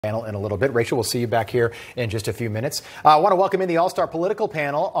Panel in a little bit. Rachel, we'll see you back here in just a few minutes. I want to welcome in the All-Star Political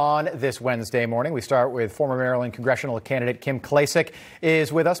Panel on this Wednesday morning. We start with former Maryland congressional candidate Kim Klacik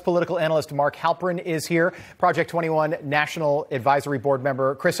is with us. Political analyst Mark Halperin is here. Project 21 National Advisory Board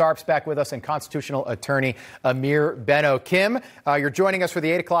member Chris Arp's back with us, and constitutional attorney Amir Benno. Kim, you're joining us for the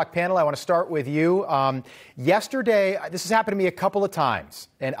 8 o'clock panel. I want to start with you. Yesterday, this has happened to me a couple of times,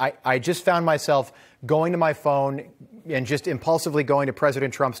 and I just found myself going to my phone and just impulsively going to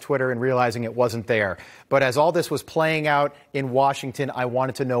President Trump's Twitter and realizing it wasn't there. But as all this was playing out in Washington, I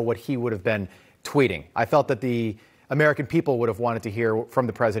wanted to know what he would have been tweeting. I felt that the American people would have wanted to hear from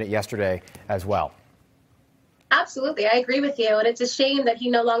the president yesterday as well. Absolutely. I agree with you. And it's a shame that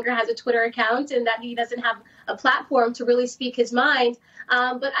he no longer has a Twitter account and that he doesn't have a platform to really speak his mind.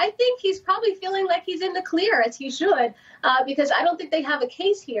 But I think he's probably feeling like he's in the clear, as he should, because I don't think they have a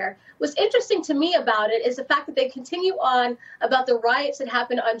case here. What's interesting to me about it is the fact that they continue on about the riots that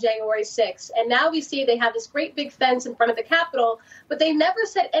happened on January 6th. And now we see they have this great big fence in front of the Capitol, but they never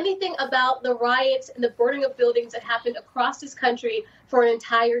said anything about the riots and the burning of buildings that happened across this country for an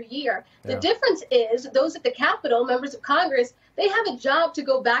entire year. Yeah. The difference is those at the Capitol, members of Congress, they have a job to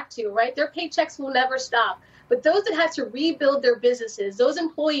go back to, right? Their paychecks will never stop. But those that had to rebuild their businesses, those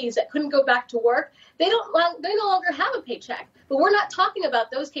employees that couldn't go back to work, they no longer have a paycheck. But we're not talking about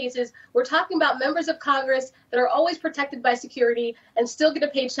those cases. We're talking about members of Congress that are always protected by security and still get a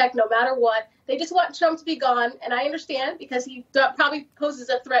paycheck no matter what. They just want Trump to be gone, and I understand because he probably poses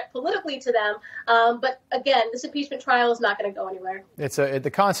a threat politically to them. But again, this impeachment trial is not going to go anywhere.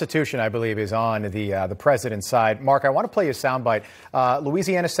 The Constitution, I believe, is on the president's side. Mark, I want to play you a soundbite.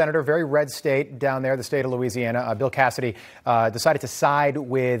 Louisiana senator, very red state down there, the state of Louisiana, Bill Cassidy, decided to side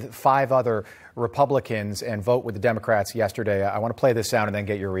with 5 other Republicans and vote with the Democrats yesterday. I want to play this sound and then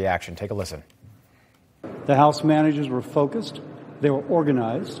get your reaction. Take a listen. The House managers were focused. They were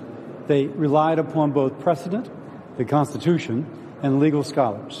organized. They relied upon both precedent, the Constitution, and legal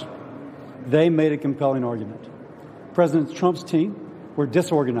scholars. They made a compelling argument. President Trump's team were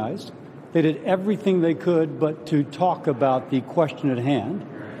disorganized. They did everything they could but to talk about the question at hand.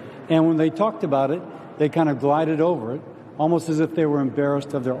 And when they talked about it, they kind of glided over it, almost as if they were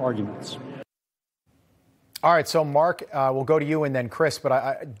embarrassed of their arguments. All right, so Mark, we'll go to you and then Chris,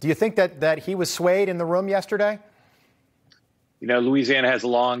 but do you think that he was swayed in the room yesterday? You know, Louisiana has a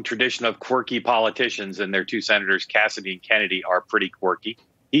long tradition of quirky politicians, and their 2 senators, Cassidy and Kennedy, are pretty quirky.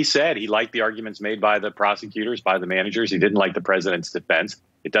 He said he liked the arguments made by the prosecutors, by the managers. He didn't like the president's defense.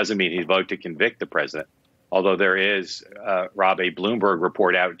 It doesn't mean he'd vote to convict the president, although there is, Rob, a Bloomberg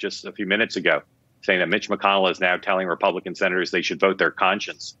report out just a few minutes ago saying that Mitch McConnell is now telling Republican senators they should vote their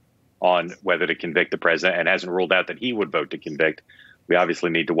conscience on whether to convict the president, and hasn't ruled out that he would vote to convict. We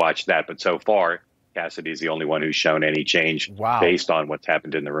obviously need to watch that. But so far, Cassidy is the only one who's shown any change based on what's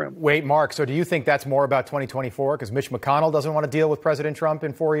happened in the room. Wait, Mark, so do you think that's more about 2024 because Mitch McConnell doesn't want to deal with President Trump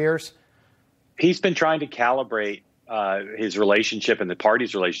in 4 years? He's been trying to calibrate his relationship and the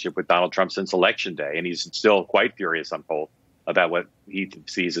party's relationship with Donald Trump since Election Day. And he's still quite furious, I'm told, about what he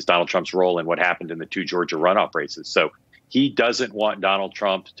sees as Donald Trump's role in what happened in the 2 Georgia runoff races. So he doesn't want Donald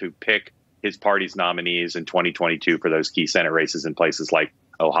Trump to pick his party's nominees in 2022 for those key Senate races in places like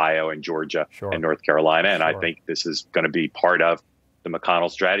Ohio and Georgia and North Carolina. And I think this is going to be part of the McConnell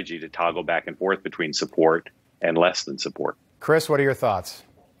strategy to toggle back and forth between support and less than support. Chris, what are your thoughts?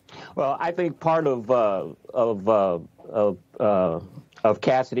 Well, I think part of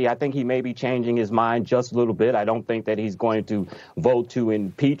Cassidy, I think he may be changing his mind just a little bit. I don't think that he's going to vote to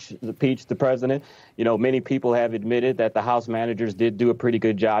impeach the president. You know, many people have admitted that the House managers did do a pretty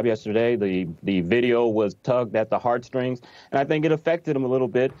good job yesterday. The video was tugged at the heartstrings, and I think it affected him a little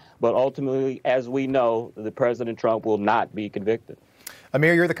bit. But ultimately, as we know, the President Trump will not be convicted.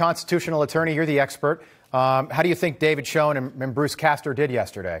 Amir, you're the constitutional attorney. You're the expert. How do you think David Schoen and Bruce Castor did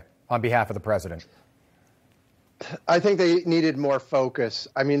yesterday on behalf of the president? I think they needed more focus.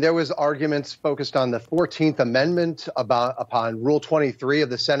 I mean, there was arguments focused on the 14th Amendment upon Rule 23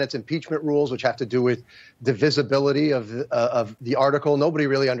 of the Senate's impeachment rules, which have to do with divisibility of the article. Nobody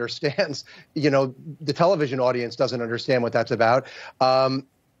really understands. You know, the television audience doesn't understand what that's about.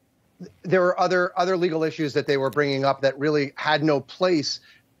 There were other legal issues that they were bringing up that really had no place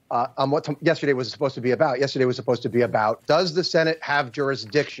on what yesterday was supposed to be about. Yesterday was supposed to be about, does the Senate have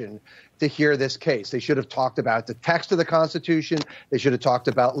jurisdiction to hear this case? They should have talked about the text of the Constitution. They should have talked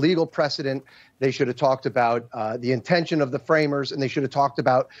about legal precedent. They should have talked about the intention of the framers, and they should have talked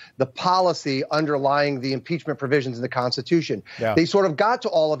about the policy underlying the impeachment provisions in the Constitution. Yeah. They sort of got to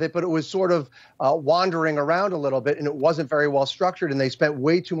all of it, but it was sort of wandering around a little bit, and it wasn't very well structured, and they spent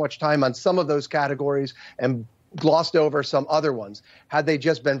way too much time on some of those categories and glossed over some other ones. Had they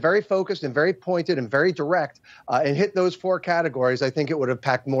just been very focused and very pointed and very direct and hit those 4 categories, I think it would have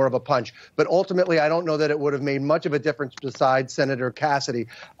packed more of a punch. But ultimately, I don't know that it would have made much of a difference besides Senator Cassidy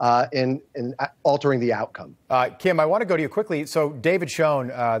in altering the outcome. Kim, I want to go to you quickly. So David Schoen,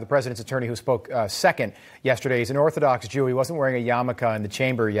 the president's attorney who spoke second yesterday, he's an Orthodox Jew. He wasn't wearing a yarmulke in the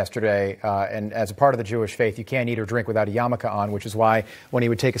chamber yesterday. And as a part of the Jewish faith, you can't eat or drink without a yarmulke on, which is why when he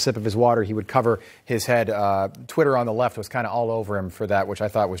would take a sip of his water, he would cover his head. Twitter on the left was kind of all over him for that, which I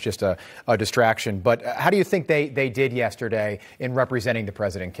thought was just a distraction. But how do you think they did yesterday in representing the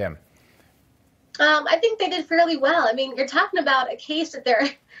president, Kim? I think they did fairly well. I mean, you're talking about a case that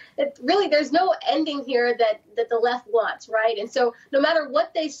there's no ending here that the left wants, right? And so no matter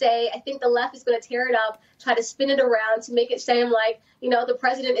what they say, I think the left is going to tear it up, try to spin it around to make it seem like, the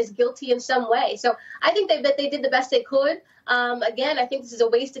president is guilty in some way. So I think that they did the best they could. Again, I think this is a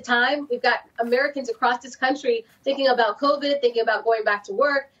waste of time. We've got Americans across this country thinking about COVID, thinking about going back to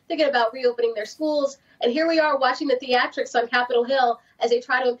work, thinking about reopening their schools. And here we are watching the theatrics on Capitol Hill as they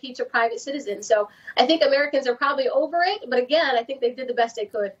try to impeach a private citizen. So I think Americans are probably over it. But again, I think they did the best they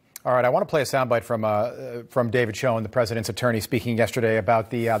could. All right, I want to play a soundbite from David Schoen, the president's attorney, speaking yesterday about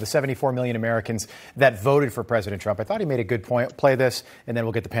the 74 million Americans that voted for President Trump. I thought he made a good point. Play this, and then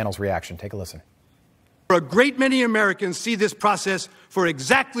we'll get the panel's reaction. Take a listen. A great many Americans see this process for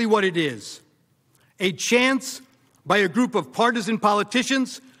exactly what it is, a chance by a group of partisan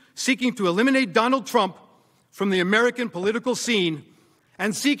politicians seeking to eliminate Donald Trump from the American political scene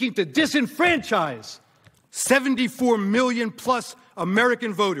and seeking to disenfranchise 74 million plus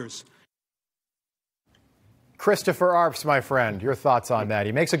American voters. Christopher Arps, my friend, your thoughts on that?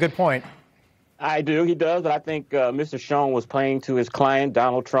 He makes a good point. I do. He does. But I think Mr. Schoen was playing to his client,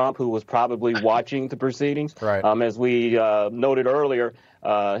 Donald Trump, who was probably watching the proceedings. Right. As we noted earlier,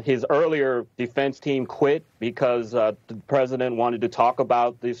 his earlier defense team quit because the president wanted to talk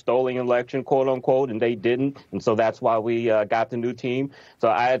about the stolen election, quote unquote, and they didn't. And so that's why we got the new team. So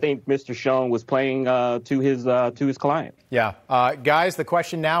I think Mr. Schoen was playing to his client. Yeah. Guys, the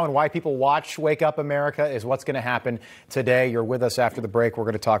question now and why people watch Wake Up America is what's going to happen today. You're with us after the break. We're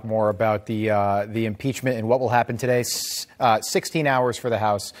going to talk more about the impeachment and what will happen today. 16 hours for the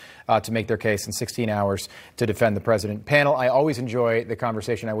House to make their case and 16 hours to defend the president. Panel, I always enjoy the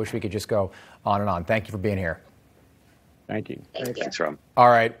conversation. I wish we could just go on and on. Thank you for being here. Thank you. Thank you. Thanks, Rob. All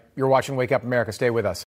right. You're watching Wake Up America. Stay with us.